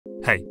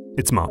Hey,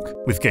 it's Mark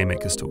with Game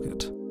Maker's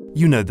Toolkit.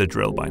 You know the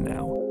drill by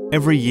now.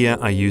 Every year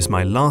I use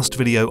my last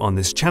video on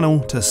this channel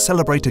to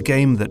celebrate a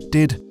game that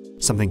did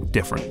something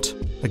different.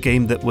 A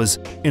game that was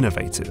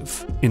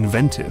innovative,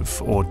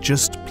 inventive, or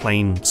just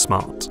plain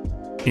smart.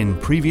 In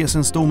previous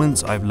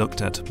installments, I've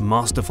looked at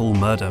masterful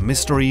murder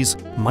mysteries,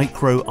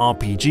 micro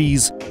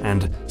RPGs,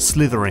 and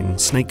slithering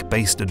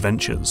snake-based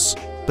adventures.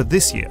 But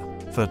this year,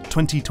 for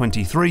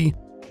 2023,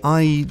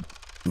 I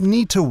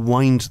need to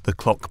wind the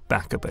clock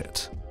back a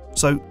bit.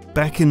 So,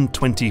 back in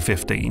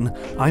 2015,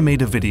 I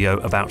made a video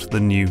about the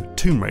new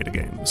Tomb Raider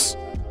games.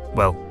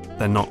 Well,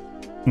 they're not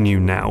new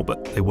now,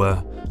 but they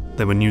were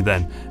new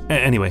then.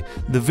 Anyway,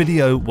 the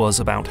video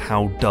was about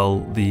how dull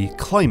the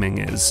climbing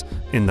is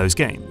in those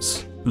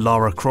games.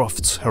 Lara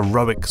Croft's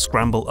heroic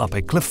scramble up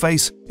a cliff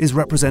face is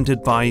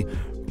represented by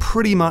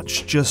pretty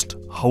much just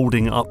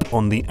holding up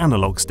on the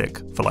analog stick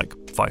for like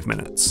 5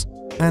 minutes.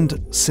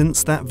 And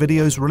since that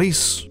video's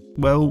release,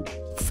 well,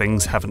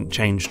 things haven't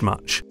changed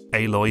much.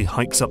 Aloy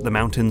hikes up the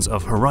mountains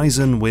of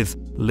Horizon with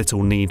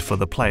little need for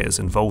the player's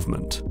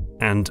involvement.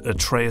 And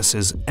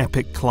Atreus'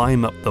 epic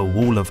climb up the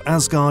Wall of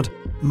Asgard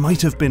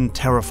might have been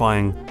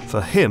terrifying for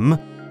him,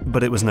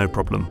 but it was no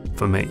problem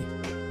for me.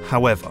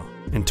 However,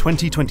 in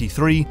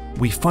 2023,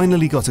 we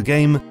finally got a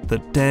game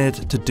that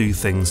dared to do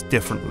things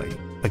differently.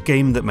 A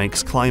game that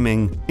makes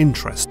climbing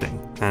interesting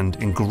and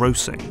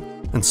engrossing.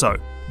 And so,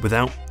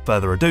 without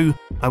further ado,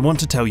 I want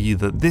to tell you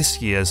that this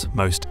year's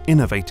most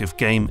innovative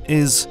game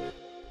is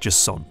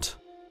Jusant.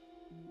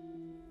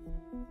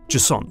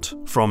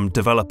 Jusant, from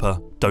developer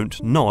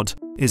Don't Nod,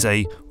 is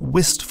a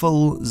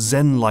wistful,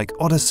 zen-like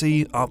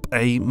odyssey up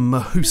a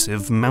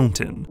massive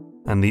mountain,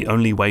 and the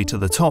only way to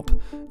the top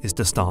is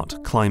to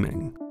start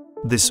climbing.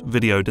 This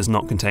video does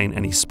not contain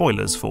any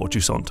spoilers for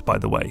Jusant, by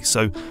the way,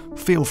 so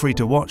feel free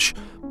to watch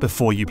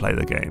before you play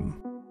the game.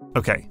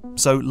 Okay,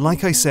 so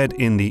like I said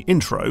in the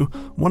intro,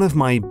 one of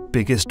my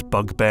biggest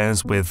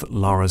bugbears with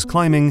Lara's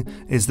climbing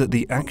is that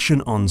the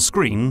action on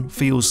screen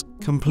feels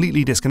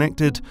completely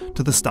disconnected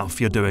to the stuff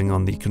you're doing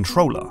on the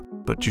controller,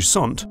 but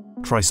Jusant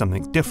tries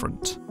something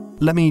different.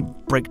 Let me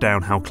break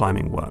down how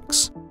climbing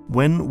works.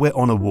 When we're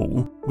on a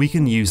wall, we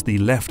can use the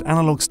left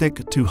analog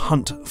stick to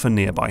hunt for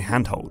nearby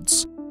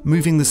handholds.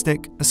 Moving the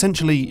stick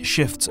essentially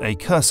shifts a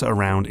cursor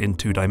around in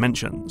 2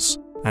 dimensions.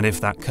 And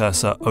if that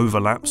cursor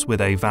overlaps with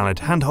a valid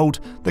handhold,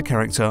 the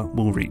character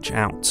will reach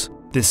out.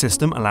 This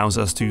system allows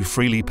us to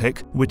freely pick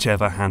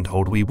whichever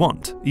handhold we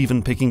want,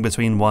 even picking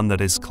between one that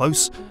is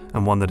close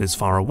and one that is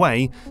far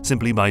away,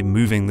 simply by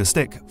moving the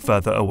stick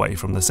further away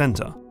from the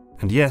center.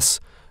 And yes,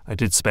 I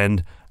did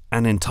spend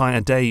an entire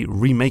day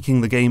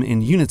remaking the game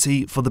in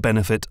Unity for the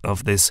benefit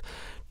of this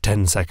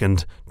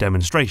 10-second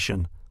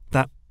demonstration.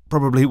 That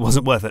probably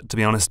wasn't worth it, to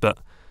be honest, but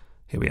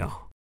here we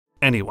are.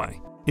 Anyway,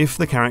 if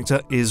the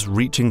character is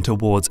reaching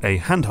towards a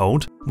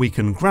handhold, we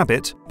can grab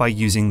it by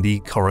using the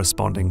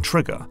corresponding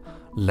trigger.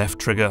 Left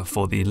trigger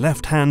for the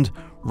left hand,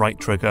 right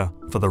trigger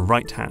for the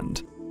right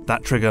hand.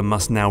 That trigger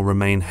must now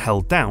remain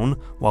held down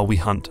while we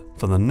hunt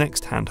for the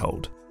next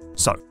handhold.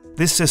 So,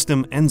 this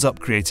system ends up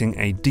creating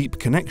a deep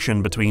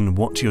connection between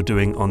what you're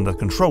doing on the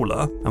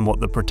controller and what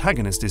the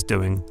protagonist is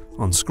doing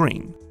on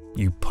screen.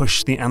 You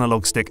push the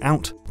analog stick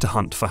out to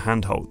hunt for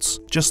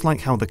handholds, just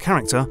like how the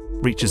character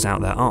reaches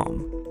out their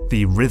arm.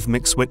 The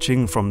rhythmic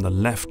switching from the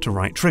left to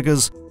right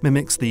triggers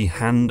mimics the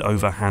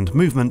hand-over-hand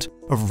movement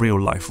of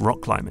real-life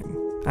rock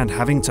climbing. And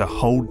having to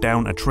hold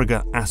down a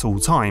trigger at all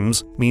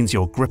times means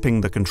you're gripping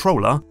the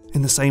controller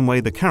in the same way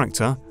the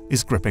character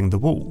is gripping the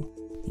wall.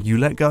 You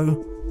let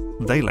go,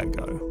 they let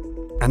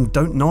go. And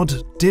Don't Nod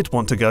did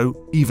want to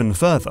go even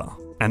further.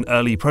 An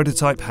early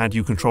prototype had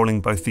you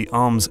controlling both the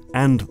arms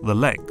and the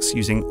legs,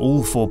 using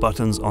all 4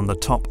 buttons on the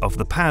top of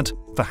the pad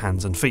for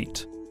hands and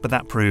feet. But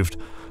that proved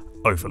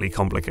overly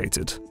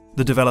complicated.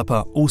 The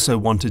developer also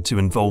wanted to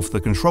involve the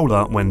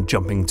controller when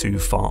jumping to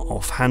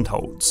far-off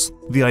handholds.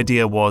 The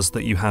idea was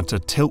that you had to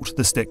tilt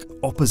the stick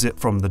opposite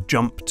from the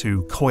jump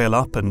to coil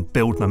up and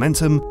build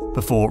momentum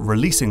before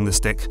releasing the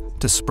stick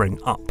to spring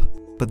up.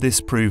 But this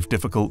proved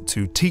difficult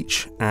to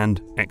teach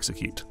and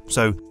execute.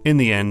 So, in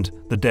the end,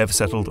 the dev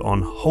settled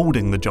on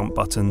holding the jump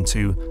button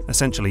to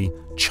essentially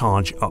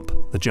charge up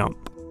the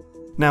jump.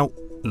 Now,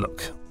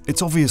 look,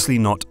 it's obviously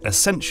not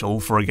essential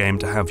for a game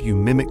to have you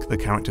mimic the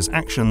character's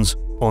actions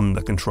on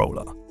the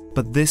controller.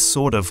 But this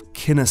sort of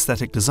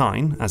kinesthetic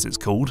design, as it's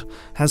called,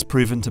 has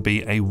proven to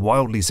be a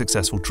wildly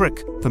successful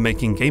trick for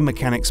making game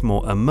mechanics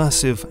more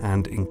immersive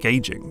and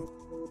engaging.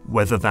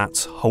 Whether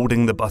that's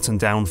holding the button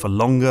down for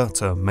longer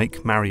to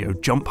make Mario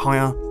jump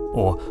higher,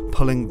 or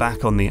pulling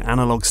back on the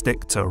analog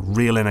stick to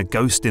reel in a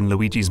ghost in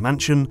Luigi's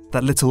Mansion,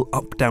 that little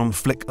up-down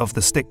flick of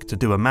the stick to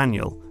do a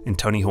manual in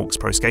Tony Hawk's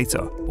Pro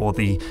Skater, or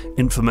the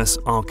infamous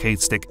arcade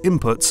stick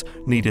inputs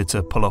needed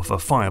to pull off a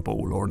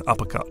fireball or an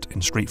uppercut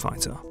in Street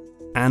Fighter.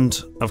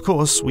 And, of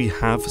course, we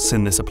have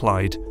seen this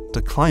applied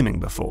to climbing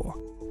before.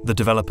 The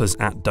developers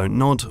at Don't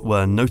Nod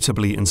were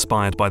notably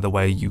inspired by the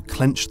way you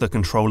clench the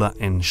controller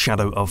in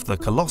Shadow of the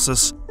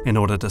Colossus in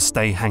order to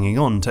stay hanging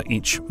on to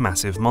each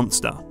massive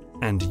monster.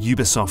 and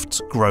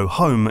Ubisoft's Grow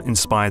Home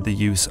inspired the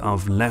use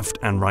of left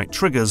and right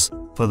triggers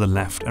for the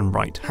left and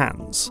right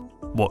hands.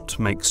 What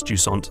makes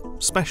Jusant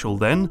special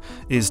then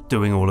is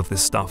doing all of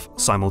this stuff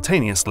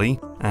simultaneously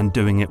and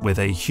doing it with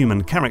a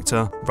human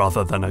character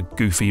rather than a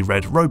goofy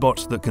red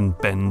robot that can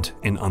bend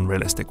in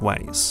unrealistic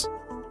ways.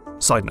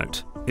 Side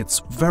note,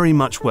 it's very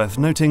much worth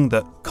noting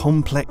that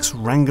complex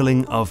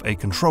wrangling of a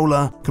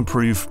controller can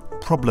prove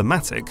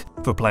problematic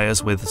for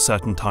players with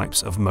certain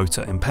types of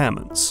motor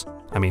impairments.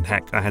 I mean,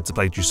 heck, I had to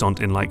play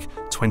Jusant in like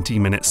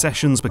 20-minute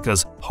sessions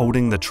because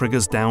holding the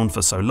triggers down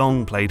for so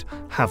long played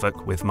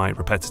havoc with my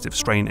repetitive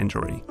strain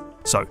injury.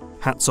 So,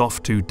 hats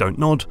off to Don't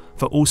Nod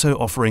for also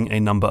offering a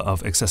number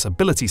of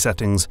accessibility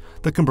settings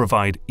that can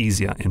provide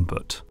easier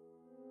input.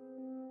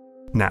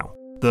 Now,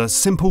 the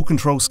simple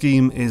control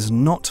scheme is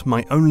not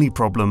my only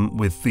problem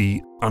with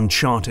the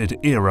Uncharted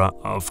era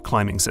of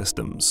climbing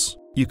systems.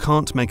 You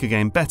can't make a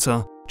game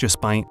better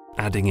just by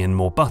adding in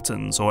more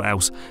buttons, or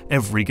else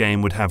every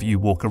game would have you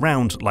walk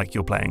around like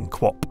you're playing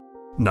QWOP.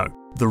 No,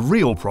 the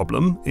real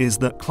problem is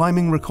that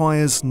climbing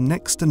requires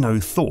next to no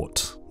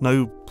thought,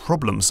 no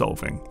problem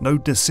solving, no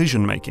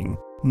decision making,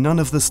 none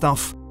of the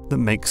stuff that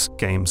makes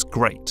games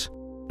great.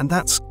 And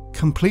that's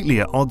completely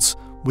at odds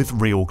with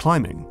real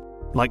climbing.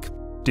 Like,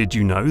 did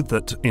you know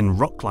that in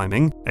rock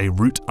climbing, a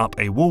route up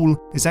a wall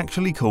is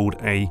actually called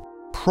a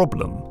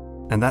problem?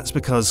 And that's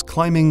because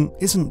climbing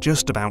isn't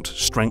just about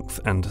strength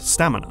and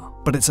stamina,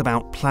 but it's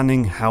about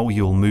planning how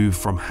you'll move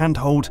from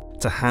handhold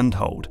to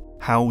handhold,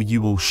 how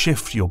you will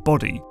shift your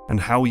body,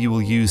 and how you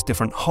will use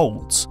different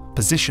holds,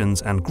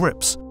 positions, and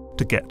grips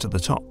to get to the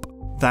top.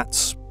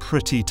 That's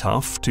pretty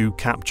tough to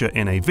capture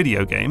in a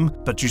video game,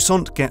 but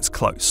Jusant gets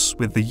close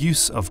with the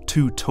use of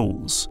two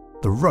tools,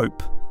 the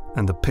rope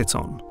and the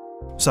piton.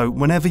 So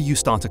whenever you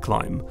start a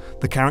climb,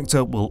 the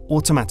character will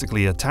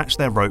automatically attach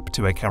their rope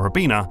to a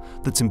carabiner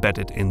that's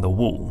embedded in the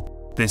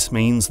wall. This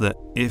means that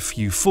if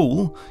you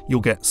fall, you'll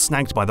get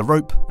snagged by the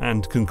rope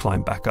and can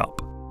climb back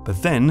up.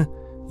 But then,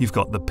 you've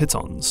got the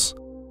pitons.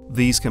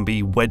 These can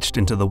be wedged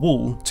into the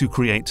wall to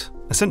create,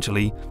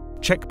 essentially,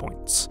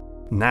 checkpoints.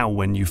 Now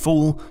when you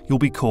fall, you'll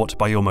be caught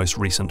by your most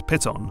recent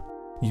piton.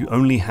 You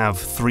only have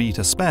 3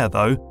 to spare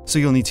though, so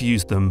you'll need to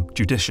use them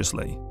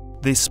judiciously.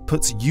 This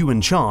puts you in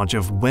charge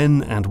of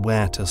when and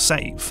where to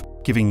save,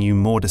 giving you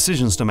more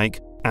decisions to make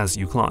as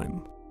you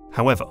climb.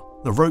 However,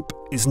 the rope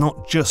is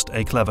not just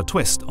a clever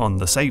twist on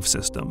the save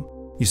system.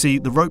 You see,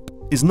 the rope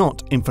is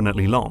not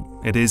infinitely long.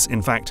 It is,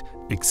 in fact,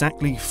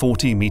 exactly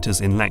 40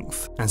 meters in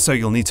length, and so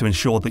you'll need to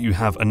ensure that you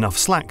have enough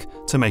slack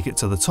to make it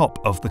to the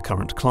top of the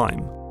current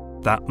climb.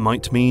 That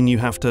might mean you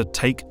have to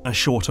take a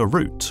shorter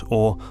route,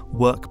 or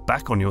work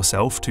back on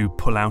yourself to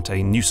pull out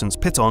a nuisance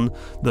piton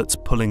that's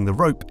pulling the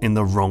rope in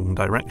the wrong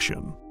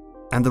direction.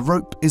 And the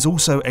rope is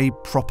also a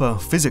proper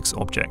physics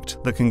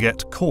object that can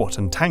get caught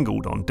and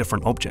tangled on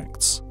different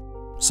objects.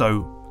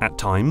 So, at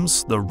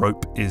times, the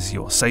rope is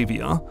your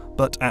savior,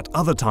 but at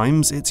other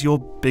times it's your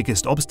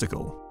biggest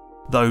obstacle.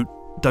 Though,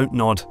 Don't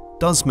Nod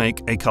does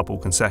make a couple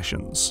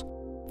concessions.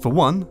 For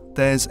one,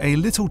 there's a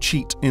little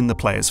cheat in the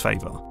player's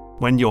favour.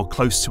 When you're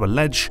close to a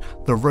ledge,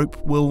 the rope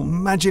will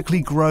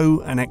magically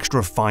grow an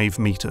extra 5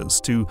 meters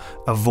to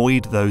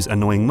avoid those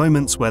annoying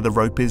moments where the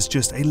rope is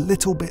just a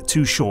little bit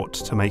too short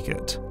to make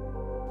it.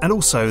 And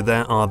also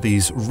there are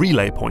these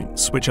relay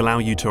points which allow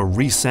you to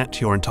reset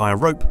your entire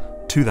rope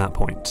to that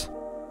point.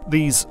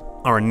 These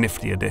are a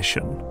nifty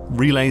addition.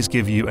 Relays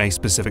give you a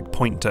specific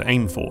point to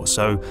aim for,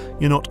 so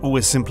you're not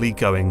always simply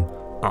going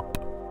up.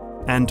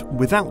 And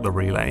without the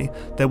relay,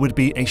 there would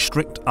be a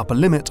strict upper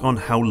limit on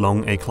how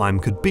long a climb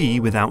could be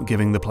without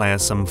giving the player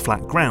some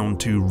flat ground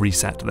to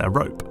reset their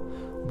rope.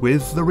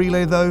 With the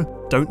relay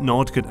though, Don't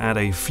Nod could add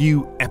a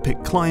few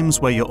epic climbs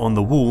where you're on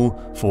the wall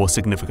for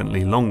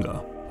significantly longer.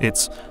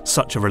 It's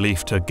such a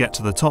relief to get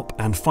to the top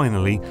and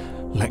finally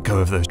let go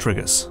of those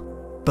triggers.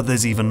 But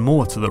there's even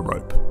more to the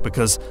rope,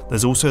 because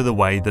there's also the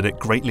way that it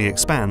greatly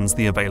expands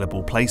the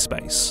available play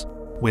space.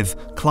 With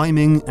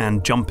climbing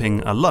and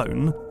jumping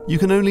alone, you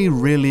can only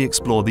really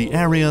explore the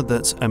area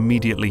that's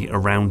immediately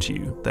around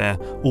you. There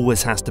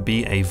always has to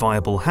be a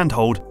viable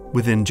handhold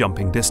within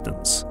jumping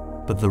distance.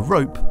 But the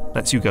rope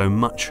lets you go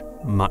much,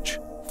 much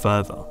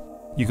further.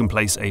 You can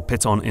place a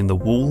piton in the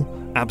wall,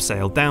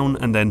 abseil down,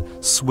 and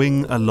then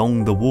swing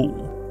along the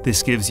wall.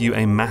 This gives you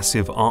a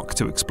massive arc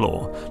to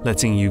explore,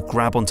 letting you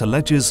grab onto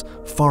ledges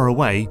far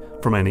away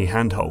from any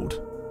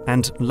handhold.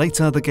 And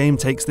later the game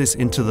takes this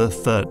into the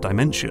 3rd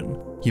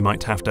dimension. You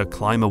might have to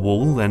climb a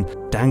wall,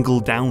 then dangle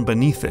down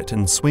beneath it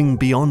and swing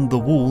beyond the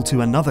wall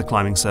to another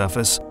climbing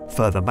surface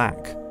further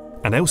back.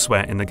 And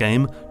elsewhere in the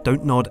game,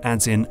 Don't Nod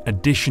adds in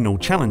additional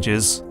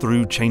challenges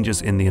through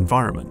changes in the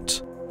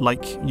environment.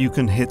 Like, you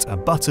can hit a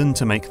button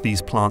to make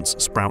these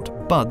plants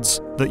sprout buds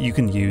that you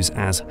can use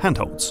as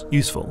handholds,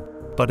 useful.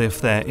 But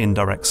if they're in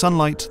direct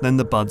sunlight, then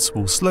the buds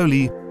will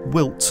slowly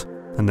wilt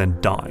and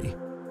then die.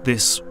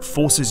 This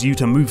forces you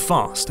to move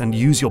fast and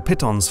use your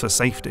pitons for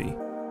safety.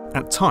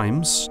 At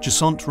times,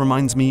 Jusant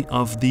reminds me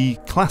of the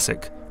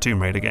classic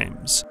Tomb Raider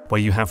games,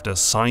 where you have to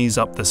size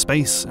up the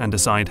space and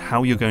decide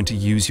how you're going to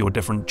use your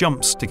different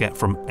jumps to get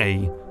from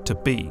A to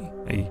B,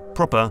 a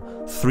proper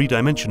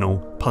three-dimensional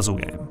puzzle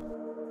game.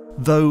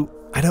 Though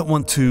I don't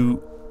want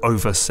to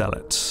oversell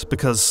it,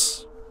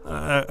 because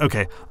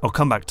okay, I'll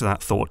come back to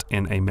that thought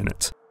in a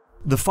minute.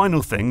 The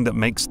final thing that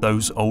makes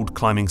those old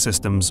climbing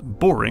systems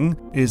boring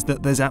is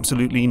that there's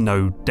absolutely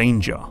no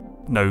danger,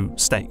 no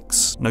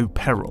stakes, no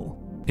peril.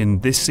 In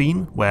this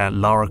scene, where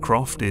Lara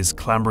Croft is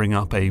clambering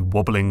up a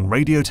wobbling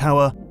radio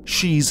tower,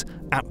 she's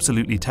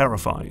absolutely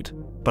terrified.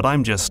 But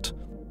I'm just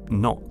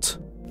not.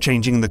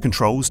 Changing the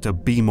controls to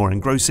be more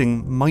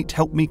engrossing might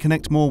help me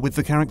connect more with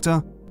the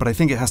character, but I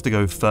think it has to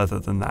go further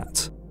than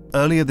that.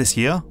 Earlier this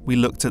year, we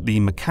looked at the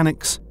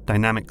Mechanics,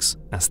 Dynamics,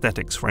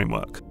 Aesthetics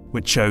framework,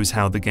 which shows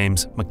how the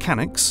game's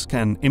mechanics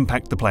can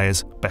impact the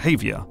player's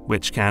behavior,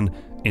 which can,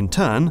 in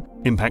turn,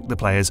 impact the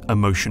player's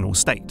emotional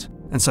state.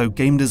 And so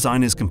game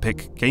designers can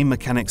pick game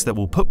mechanics that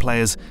will put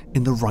players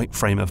in the right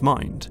frame of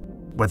mind,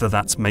 whether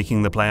that's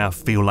making the player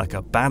feel like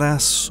a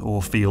badass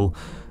or feel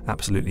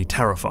absolutely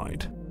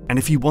terrified. And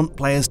if you want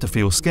players to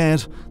feel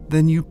scared,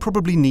 then you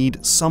probably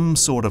need some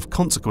sort of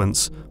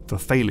consequence for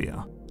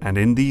failure. And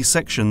in these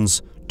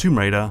sections, Tomb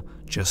Raider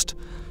just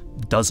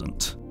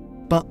doesn't.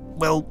 But,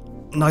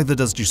 well, neither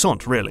does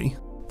Jusant, really.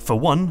 For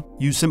one,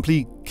 you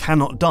simply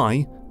cannot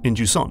die in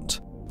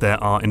Jusant.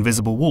 There are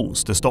invisible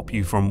walls to stop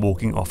you from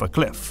walking off a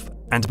cliff.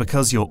 And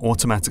because you're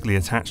automatically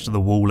attached to the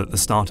wall at the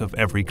start of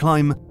every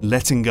climb,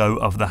 letting go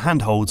of the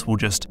handholds will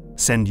just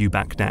send you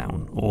back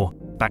down, or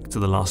back to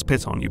the last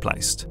piton you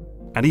placed.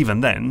 And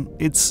even then,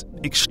 it's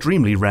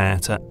extremely rare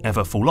to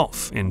ever fall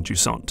off in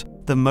Jusant.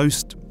 The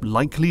most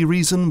likely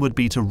reason would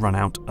be to run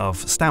out of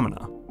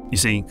stamina. You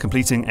see,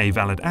 completing a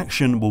valid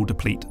action will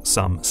deplete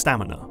some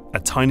stamina, a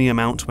tiny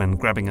amount when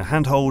grabbing a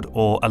handhold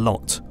or a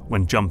lot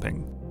when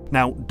jumping.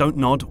 Now, Don't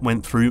Nod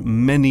went through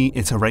many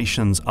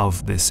iterations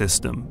of this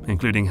system,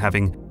 including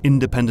having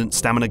independent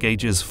stamina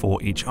gauges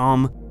for each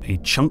arm, a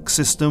chunk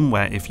system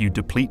where if you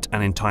deplete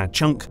an entire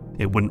chunk,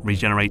 it wouldn't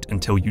regenerate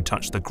until you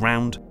touch the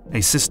ground,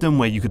 a system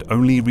where you could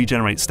only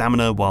regenerate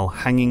stamina while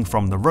hanging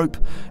from the rope,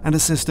 and a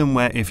system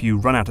where if you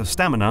run out of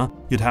stamina,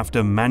 you'd have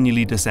to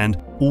manually descend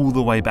all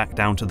the way back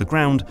down to the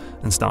ground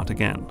and start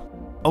again.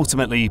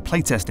 Ultimately,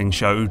 playtesting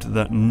showed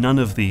that none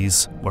of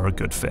these were a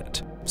good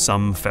fit.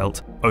 Some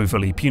felt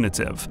overly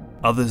punitive,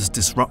 others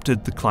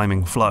disrupted the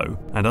climbing flow,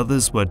 and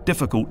others were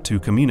difficult to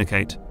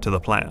communicate to the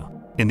player.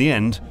 In the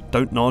end,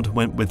 Don't Nod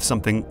went with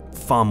something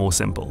far more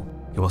simple.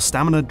 Your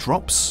stamina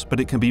drops,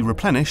 but it can be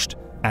replenished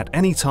at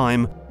any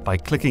time by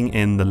clicking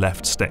in the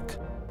left stick.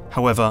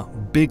 However,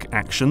 big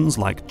actions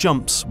like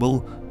jumps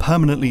will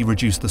permanently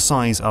reduce the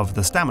size of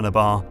the stamina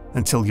bar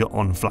until you're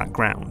on flat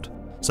ground.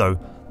 So,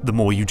 the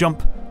more you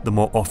jump, the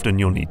more often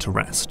you'll need to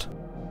rest.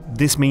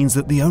 This means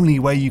that the only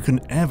way you can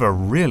ever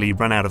really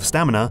run out of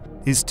stamina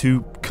is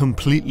to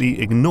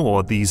completely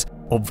ignore these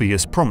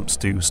obvious prompts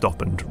to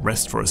stop and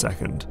rest for a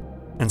second.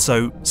 And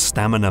so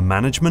stamina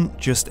management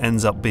just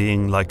ends up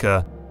being like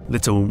a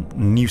little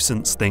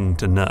nuisance thing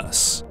to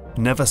nurse.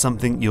 Never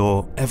something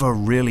you're ever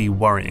really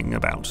worrying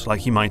about,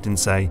 like you might in,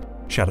 say,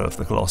 Shadow of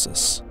the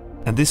Colossus.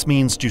 And this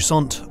means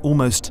Jusant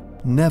almost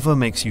never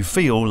makes you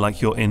feel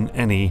like you're in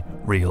any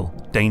real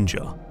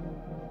danger.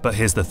 But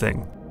here's the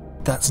thing.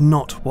 That's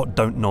not what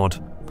Don't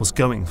Nod was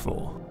going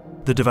for.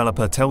 The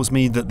developer tells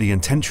me that the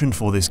intention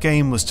for this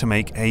game was to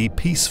make a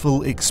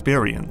peaceful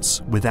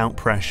experience without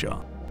pressure,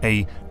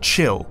 a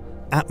chill,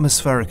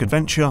 atmospheric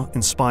adventure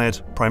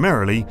inspired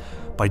primarily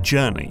by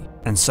Journey,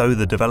 and so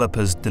the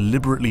developers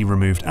deliberately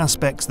removed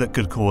aspects that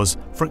could cause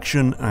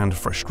friction and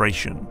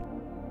frustration.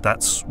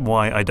 That's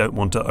why I don't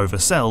want to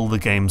oversell the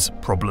game's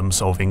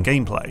problem-solving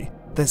gameplay.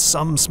 There's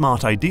some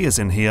smart ideas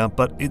in here,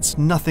 but it's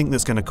nothing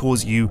that's going to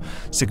cause you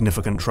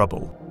significant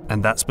trouble.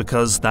 And that's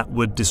because that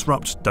would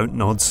disrupt Don't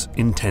Nod's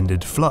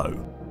intended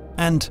flow.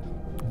 And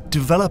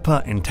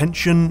developer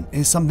intention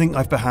is something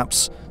I've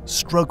perhaps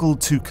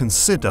struggled to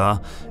consider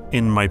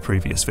in my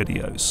previous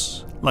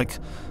videos. Like,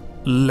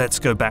 let's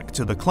go back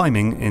to the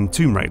climbing in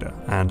Tomb Raider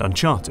and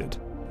Uncharted.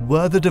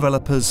 Were the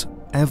developers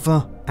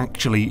ever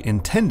actually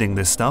intending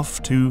this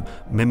stuff to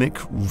mimic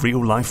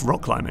real-life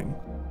rock climbing?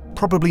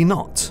 Probably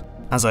not.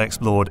 As I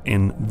explored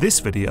in this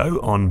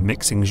video on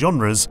mixing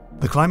genres,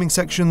 the climbing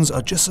sections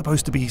are just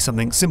supposed to be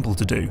something simple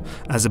to do,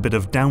 as a bit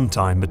of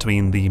downtime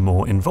between the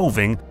more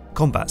involving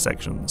combat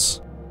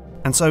sections.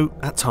 And so,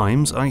 at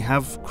times, I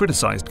have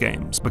criticized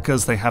games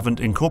because they haven't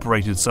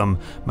incorporated some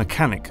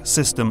mechanic,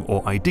 system,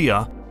 or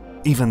idea,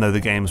 even though the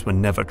games were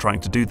never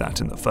trying to do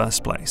that in the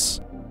first place.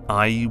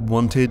 I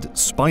wanted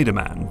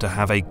Spider-Man to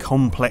have a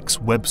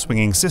complex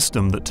web-swinging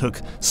system that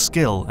took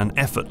skill and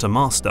effort to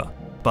master,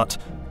 but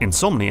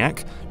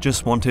Insomniac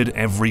just wanted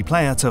every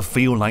player to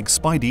feel like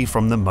Spidey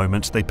from the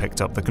moment they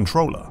picked up the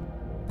controller.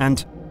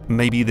 And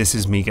maybe this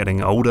is me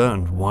getting older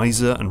and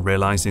wiser and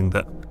realizing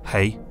that,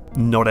 hey,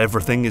 not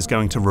everything is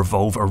going to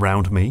revolve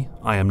around me.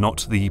 I am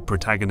not the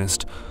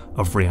protagonist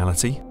of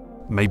reality.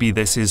 Maybe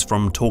this is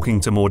from talking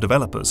to more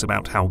developers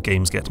about how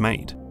games get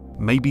made.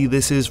 maybe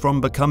this is from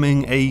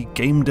becoming a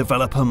game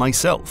developer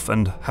myself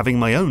and having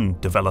my own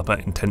developer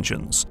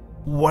intentions.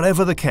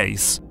 Whatever the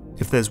case,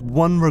 if there's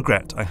one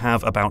regret I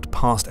have about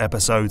past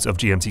episodes of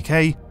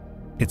GMTK,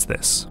 it's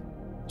this.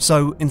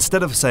 So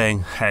instead of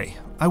saying, hey,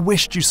 I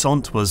wish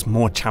Jusant was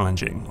more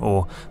challenging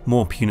or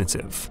more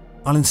punitive,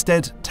 I'll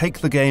instead take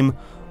the game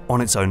on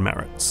its own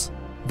merits.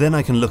 Then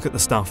I can look at the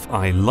stuff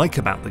I like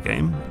about the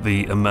game,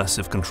 the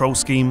immersive control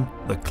scheme,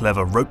 the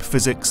clever rope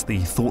physics, the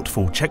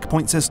thoughtful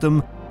checkpoint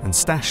system, and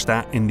stash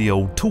that in the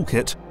old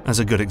toolkit as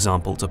a good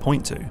example to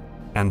point to.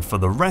 And for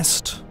the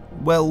rest,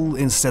 well,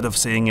 instead of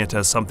seeing it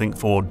as something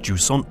for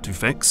Jusant to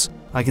fix,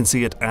 I can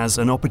see it as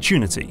an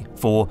opportunity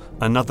for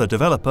another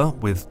developer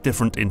with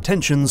different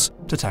intentions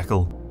to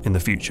tackle in the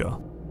future.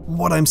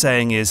 What I'm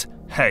saying is,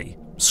 hey,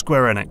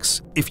 Square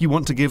Enix, if you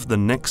want to give the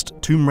next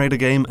Tomb Raider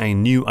game a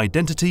new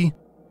identity,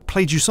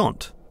 play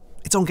Jusant.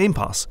 It's on Game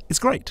Pass. It's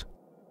great.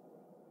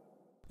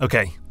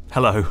 Okay,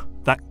 hello.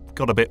 That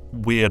got a bit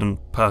weird and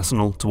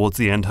personal towards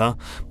the end, huh?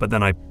 But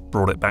then I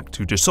brought it back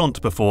to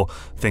Jusant before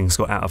things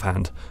got out of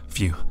hand.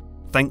 Phew.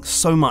 Thanks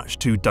so much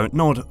to Don't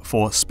Nod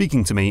for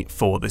speaking to me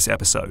for this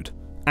episode,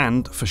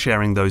 and for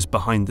sharing those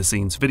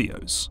behind-the-scenes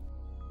videos.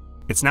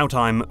 It's now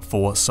time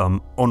for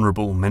some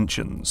honourable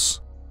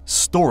mentions.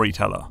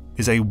 Storyteller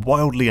is a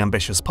wildly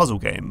ambitious puzzle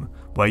game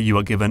where you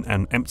are given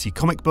an empty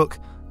comic book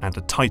and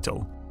a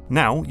title.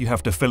 Now you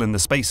have to fill in the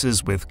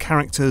spaces with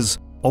characters,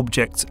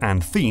 objects,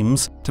 and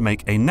themes to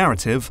make a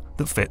narrative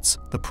that fits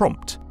the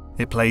prompt.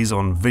 It plays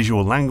on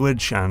visual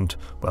language and,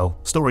 well,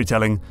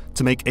 storytelling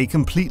to make a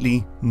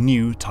completely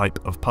new type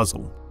of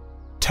puzzle.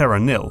 Terra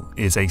Nil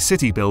is a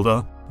city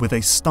builder with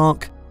a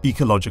stark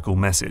ecological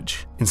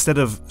message. Instead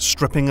of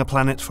stripping a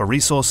planet for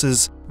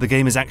resources, the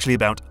game is actually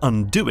about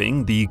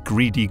undoing the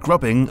greedy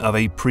grubbing of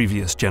a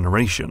previous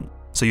generation.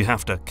 So you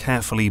have to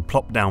carefully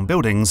plop down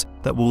buildings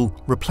that will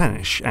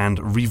replenish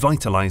and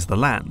revitalize the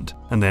land,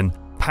 and then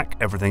pack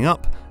everything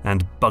up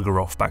and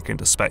bugger off back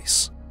into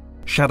space.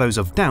 Shadows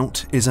of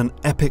Doubt is an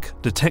epic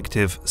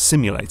detective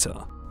simulator.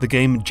 The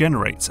game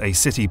generates a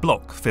city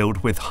block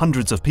filled with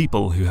hundreds of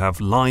people who have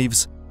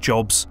lives,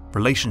 jobs,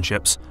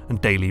 relationships, and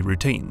daily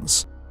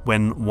routines.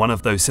 When one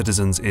of those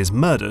citizens is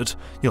murdered,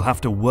 you'll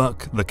have to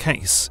work the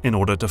case in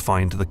order to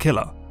find the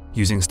killer,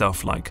 using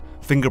stuff like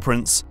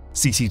fingerprints,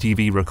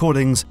 CCTV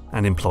recordings,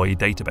 and employee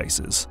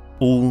databases,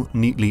 all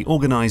neatly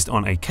organized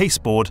on a case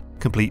board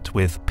complete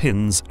with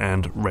pins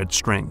and red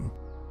string.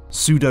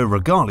 Pseudo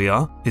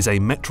Regalia is a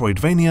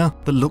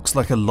Metroidvania that looks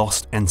like a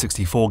lost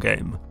N64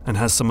 game and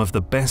has some of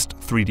the best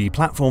 3D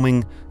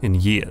platforming in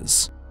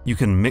years. You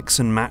can mix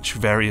and match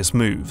various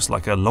moves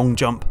like a long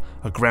jump,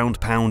 a ground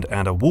pound,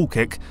 and a wall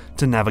kick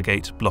to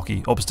navigate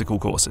blocky obstacle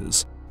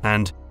courses,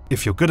 and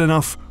if you're good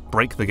enough,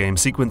 break the game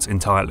sequence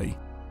entirely.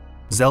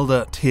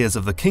 Zelda Tears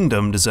of the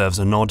Kingdom deserves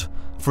a nod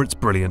for its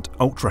brilliant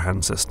Ultra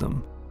Hand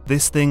system.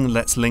 This thing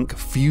lets Link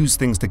fuse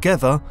things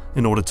together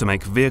in order to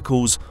make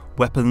vehicles,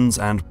 weapons,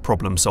 and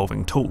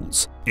problem-solving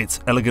tools.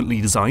 It's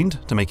elegantly designed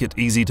to make it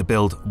easy to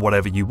build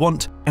whatever you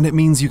want, and it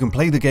means you can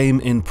play the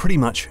game in pretty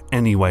much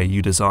any way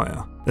you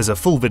desire. There's a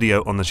full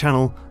video on the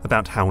channel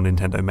about how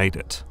Nintendo made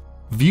it.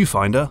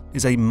 Viewfinder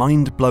is a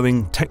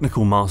mind-blowing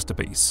technical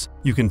masterpiece.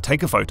 You can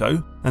take a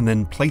photo and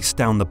then place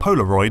down the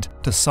Polaroid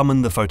to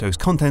summon the photo's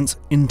contents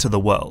into the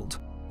world.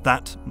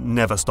 That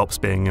never stops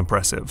being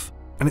impressive.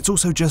 And it's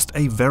also just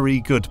a very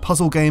good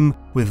puzzle game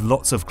with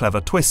lots of clever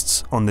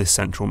twists on this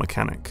central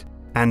mechanic.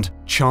 And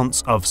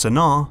Chants of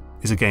Sennaar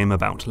is a game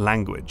about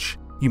language.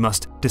 You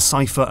must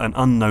decipher an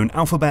unknown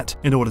alphabet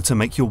in order to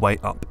make your way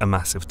up a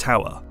massive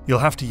tower. You'll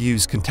have to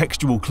use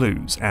contextual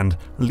clues and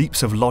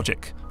leaps of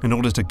logic in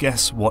order to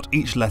guess what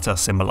each letter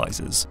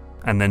symbolizes,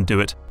 and then do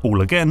it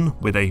all again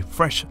with a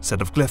fresh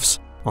set of glyphs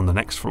on the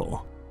next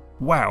floor.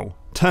 Wow,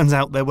 turns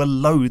out there were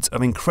loads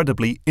of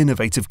incredibly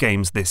innovative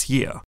games this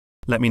year.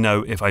 Let me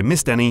know if I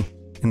missed any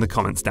in the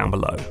comments down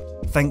below.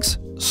 Thanks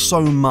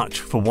so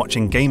much for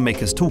watching Game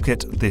Maker's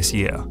Toolkit this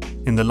year.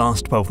 In the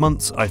last 12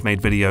 months, I've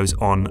made videos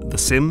on The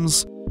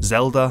Sims,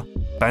 Zelda,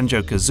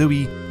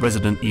 Banjo-Kazooie,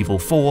 Resident Evil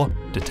 4,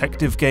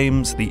 detective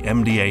games, the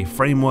MDA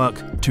framework,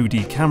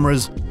 2D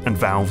cameras, and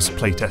Valve's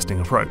playtesting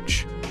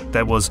approach.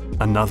 There was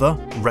another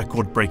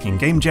record-breaking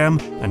game jam,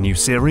 a new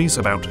series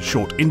about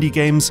short indie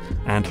games,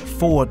 and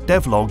 4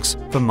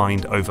 devlogs for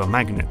Mind Over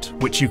Magnet,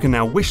 which you can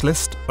now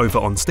wishlist over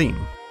on Steam.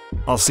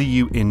 I'll see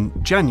you in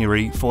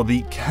January for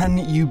the, can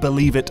you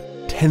believe it,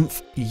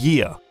 10th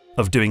year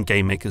of doing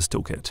Game Maker's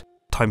Toolkit.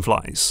 Time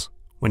flies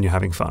when you're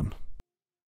having fun.